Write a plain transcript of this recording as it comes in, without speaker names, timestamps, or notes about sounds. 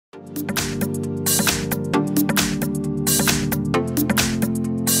Here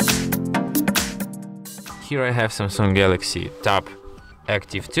I have Samsung Galaxy Tab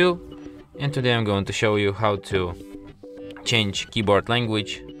Active2, and today I'm going to show you how to change keyboard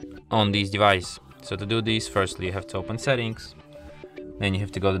language on this device. So to do this, firstly you have to open settings, then you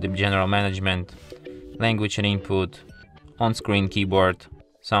have to go to the general management, language and input, on-screen keyboard,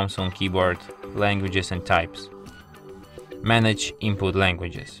 Samsung keyboard, languages and types, manage input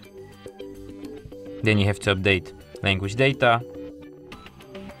languages. Then you have to update language data.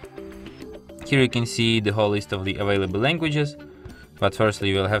 Here you can see the whole list of the available languages, but firstly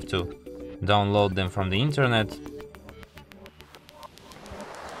you will have to download them from the internet.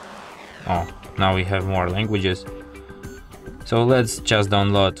 Oh, now we have more languages. So let's just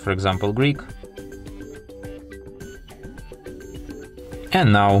download, for example, Greek.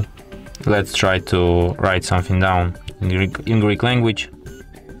 And now let's try to write something down in Greek language.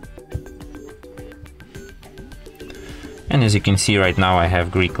 And as you can see right now I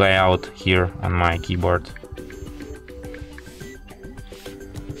have Greek layout here on my keyboard.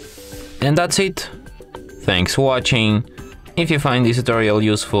 And that's it. Thanks for watching. If you find this tutorial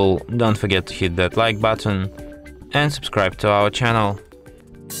useful, don't forget to hit that like button and subscribe to our channel.